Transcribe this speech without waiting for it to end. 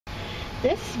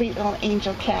This sweet little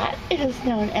angel cat is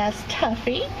known as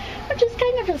Tuffie, which is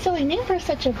kind of a silly name for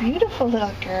such a beautiful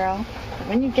little girl. But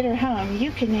when you get her home, you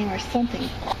can name her something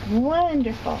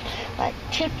wonderful, like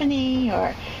Tiffany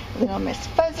or Little Miss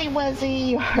Fuzzy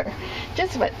Wuzzy or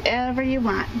just whatever you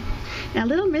want. Now,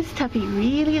 little Miss Tuffie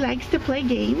really likes to play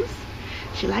games.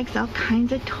 She likes all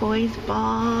kinds of toys,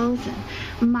 balls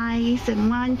and mice and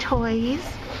wand toys.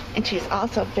 And she's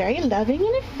also very loving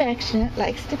and affectionate,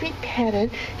 likes to be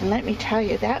petted. And let me tell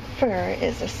you, that fur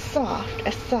is as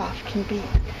soft can be.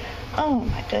 Oh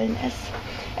my goodness.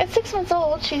 At 6 months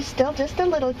old, she's still just a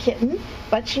little kitten,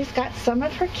 but she's got some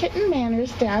of her kitten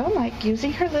manners down, like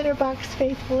using her litter box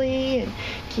faithfully and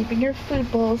keeping her food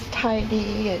bowls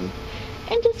tidy and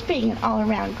just being an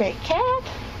all-around great cat.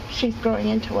 She's growing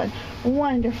into a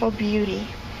wonderful beauty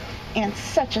and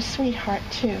such a sweetheart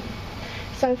too.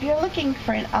 So if you're looking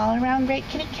for an all-around great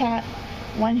kitty cat,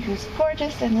 one who's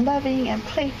gorgeous and loving and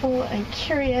playful and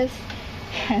curious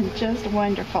and just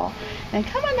wonderful, then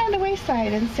come on down to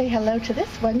Wayside and say hello to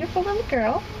this wonderful little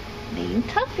girl named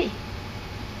Tuffie.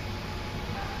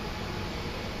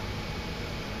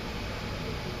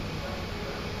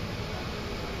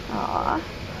 Aw,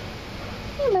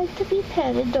 you like to be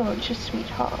petted, don't you,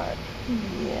 sweetheart?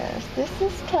 Yes, this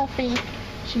is Tuffie.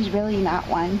 She's really not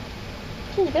one.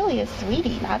 She's really a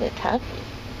sweetie, not a Tuffie.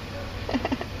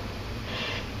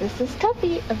 This is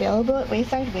Tuffie, available at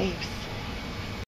Wayside Waves.